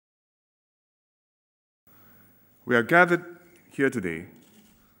We are gathered here today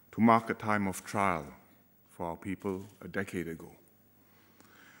to mark a time of trial for our people a decade ago,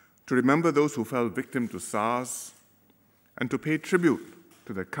 to remember those who fell victim to SARS, and to pay tribute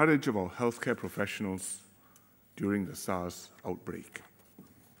to the courage of our healthcare professionals during the SARS outbreak.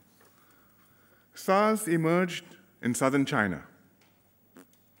 SARS emerged in southern China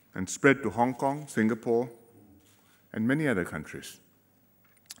and spread to Hong Kong, Singapore, and many other countries.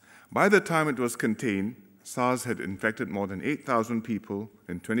 By the time it was contained, SARS had infected more than 8,000 people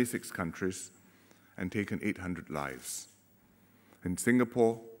in 26 countries and taken 800 lives. In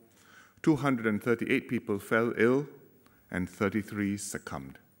Singapore, 238 people fell ill and 33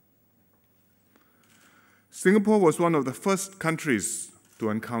 succumbed. Singapore was one of the first countries to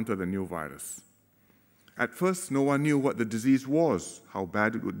encounter the new virus. At first, no one knew what the disease was, how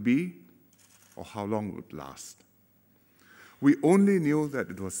bad it would be, or how long it would last. We only knew that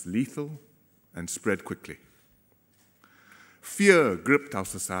it was lethal and spread quickly. Fear gripped our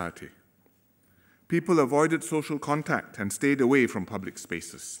society. People avoided social contact and stayed away from public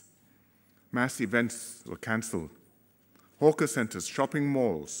spaces. Mass events were cancelled. Hawker centers, shopping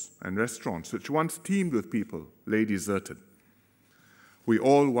malls, and restaurants, which once teemed with people, lay deserted. We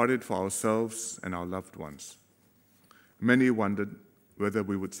all worried for ourselves and our loved ones. Many wondered whether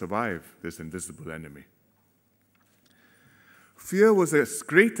we would survive this invisible enemy. Fear was as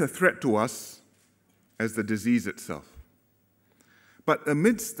great a threat to us as the disease itself. But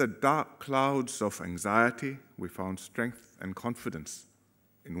amidst the dark clouds of anxiety, we found strength and confidence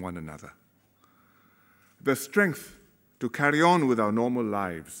in one another. The strength to carry on with our normal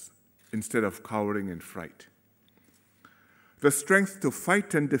lives instead of cowering in fright. The strength to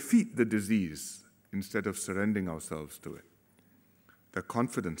fight and defeat the disease instead of surrendering ourselves to it. The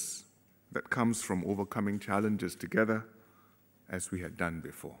confidence that comes from overcoming challenges together as we had done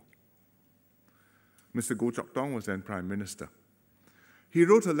before. Mr. Goh Chok Tong was then Prime Minister. He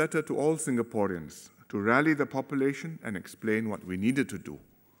wrote a letter to all Singaporeans to rally the population and explain what we needed to do,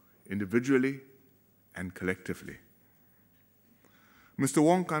 individually and collectively. Mr.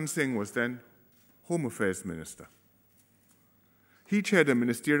 Wong Kan Seng was then Home Affairs Minister. He chaired a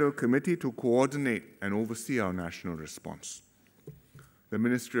ministerial committee to coordinate and oversee our national response. The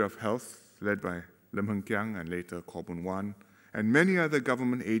Ministry of Health, led by Lim Hng Kiang and later Khaw Boon Wan, and many other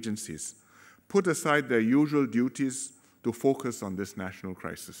government agencies put aside their usual duties to focus on this national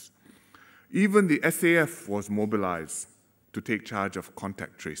crisis. Even the SAF was mobilized to take charge of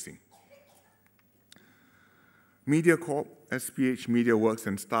contact tracing. MediaCorp, SPH MediaWorks,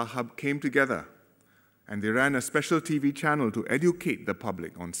 and StarHub came together, and they ran a special TV channel to educate the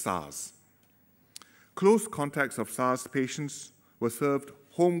public on SARS. Close contacts of SARS patients were served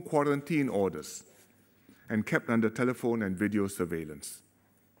home quarantine orders and kept under telephone and video surveillance.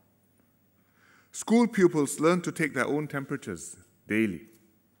 School pupils learned to take their own temperatures daily.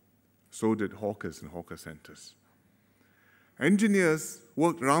 So did hawkers and hawker centers. Engineers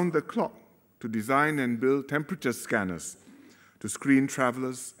worked round the clock to design and build temperature scanners to screen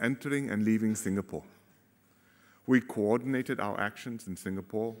travelers entering and leaving Singapore. We coordinated our actions in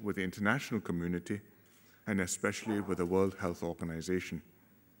Singapore with the international community and especially with the World Health Organization.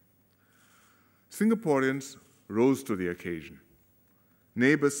 Singaporeans rose to the occasion.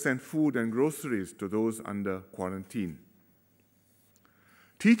 Neighbors sent food and groceries to those under quarantine.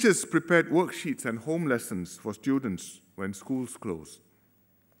 Teachers prepared worksheets and home lessons for students when schools closed.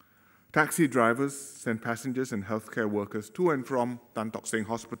 Taxi drivers sent passengers and healthcare workers to and from Tan Tock Seng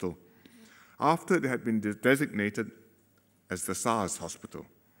Hospital after it had been designated as the SARS hospital.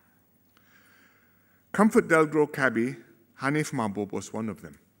 Comfort Delgro cabbie Hanif Mahbub was one of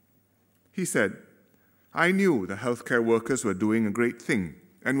them. He said, "I knew the healthcare workers were doing a great thing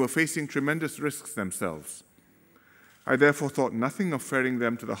and were facing tremendous risks themselves. I therefore thought nothing of ferrying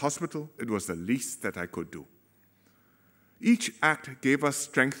them to the hospital. It was the least that I could do." Each act gave us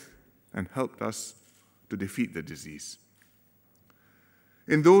strength and helped us to defeat the disease.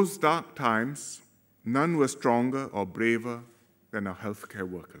 In those dark times, none were stronger or braver than our healthcare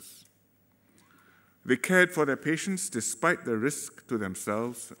workers. They cared for their patients despite the risk to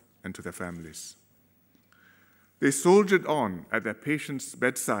themselves and to their families. They soldiered on at their patients'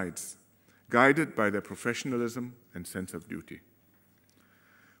 bedsides, guided by their professionalism and sense of duty.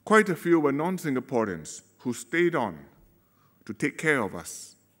 Quite a few were non-Singaporeans who stayed on to take care of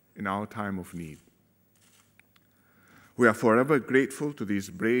us in our time of need. We are forever grateful to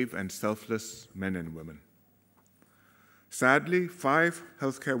these brave and selfless men and women. Sadly, 5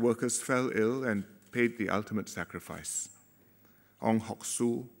 healthcare workers fell ill and paid the ultimate sacrifice. Ong Hock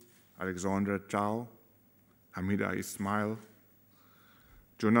Soo, Alexandra Chow, Hamida Ismail,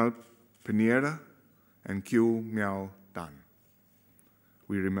 Jonal Pinera, and Kiu Miao Tan.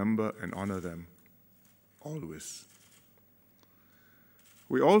 We remember and honor them always.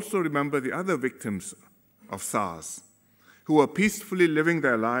 We also remember the other victims of SARS, who were peacefully living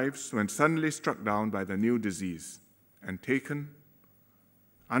their lives when suddenly struck down by the new disease and taken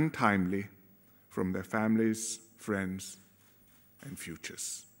untimely from their families, friends, and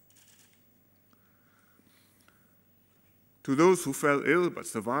futures. To those who fell ill but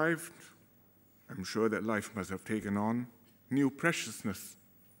survived, I'm sure that life must have taken on new preciousness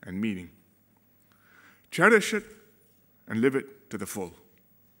and meaning. Cherish it and live it to the full.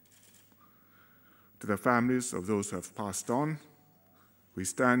 To the families of those who have passed on, we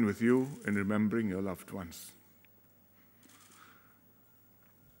stand with you in remembering your loved ones.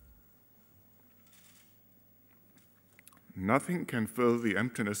 Nothing can fill the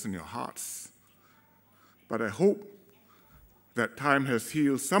emptiness in your hearts, but I hope that time has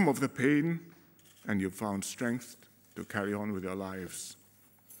healed some of the pain and you've found strength to carry on with your lives.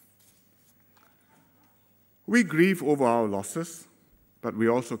 We grieve over our losses, but we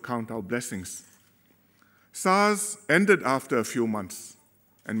also count our blessings. SARS ended after a few months,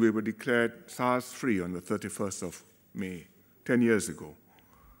 and we were declared SARS-free on the 31st of May, 10 years ago,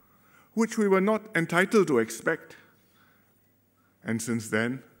 which we were not entitled to expect. And since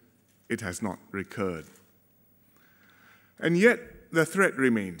then, it has not recurred. And yet, the threat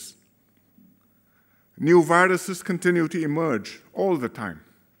remains. New viruses continue to emerge all the time,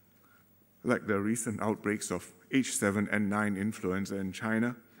 like the recent outbreaks of H7N9 influenza in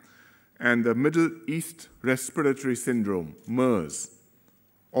China and the Middle East Respiratory Syndrome, MERS,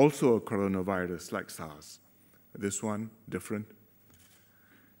 also a coronavirus like SARS. This one different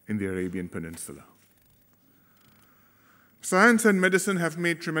in the Arabian Peninsula. Science and medicine have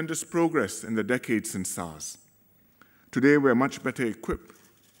made tremendous progress in the decades since SARS. Today, we're much better equipped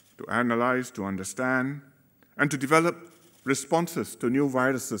to analyze, to understand, and to develop responses to new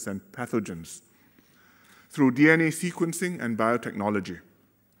viruses and pathogens through DNA sequencing and biotechnology.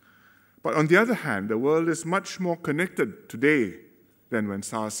 But on the other hand, the world is much more connected today than when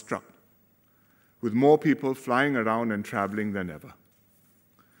SARS struck, with more people flying around and traveling than ever.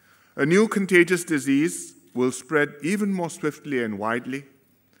 A new contagious disease will spread even more swiftly and widely,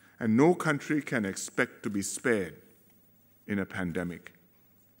 and no country can expect to be spared in a pandemic.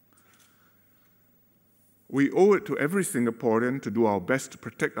 We owe it to every Singaporean to do our best to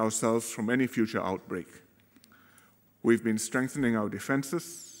protect ourselves from any future outbreak. We've been strengthening our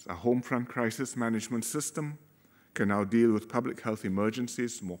defenses. Our home front crisis management system can now deal with public health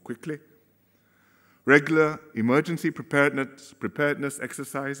emergencies more quickly. Regular emergency preparedness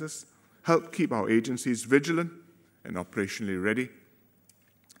exercises help keep our agencies vigilant and operationally ready.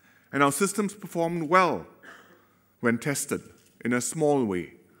 And our systems performed well when tested in a small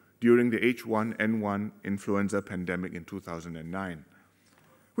way during the H1N1 influenza pandemic in 2009,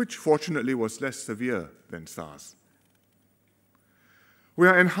 which fortunately was less severe than SARS. We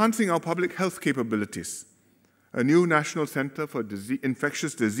are enhancing our public health capabilities. A new National Center for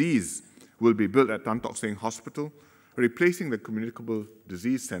Infectious Disease will be built at Tan Tock Seng Hospital, replacing the Communicable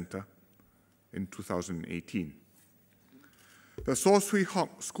Disease Center in 2018. The Saw Swee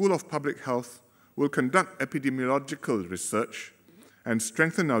Hock School of Public Health will conduct epidemiological research and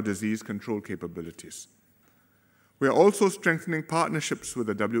strengthen our disease control capabilities. We are also strengthening partnerships with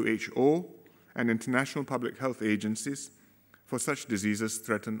the WHO and international public health agencies, for such diseases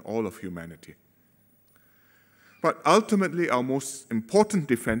threaten all of humanity. But ultimately, our most important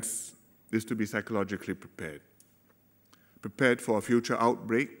defense is to be psychologically prepared. Prepared for a future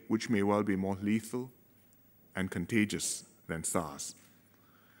outbreak, which may well be more lethal and contagious than SARS.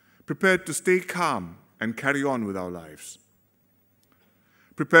 Prepared to stay calm and carry on with our lives.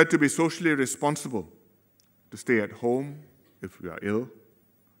 Prepared to be socially responsible, to stay at home if we are ill,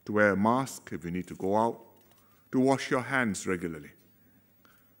 to wear a mask if we need to go out, to wash your hands regularly.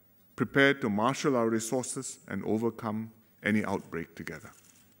 Prepared to marshal our resources and overcome any outbreak together.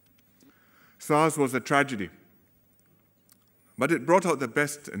 SARS was a tragedy, but it brought out the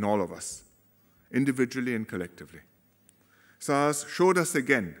best in all of us, individually and collectively. SARS showed us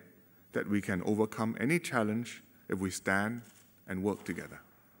again that we can overcome any challenge if we stand and work together.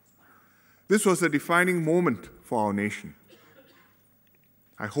 This was a defining moment for our nation.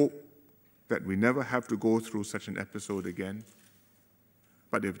 I hope that we never have to go through such an episode again.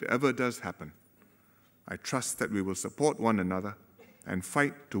 But if it ever does happen, I trust that we will support one another and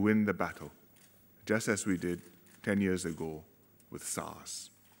fight to win the battle, just as we did 10 years ago with SARS.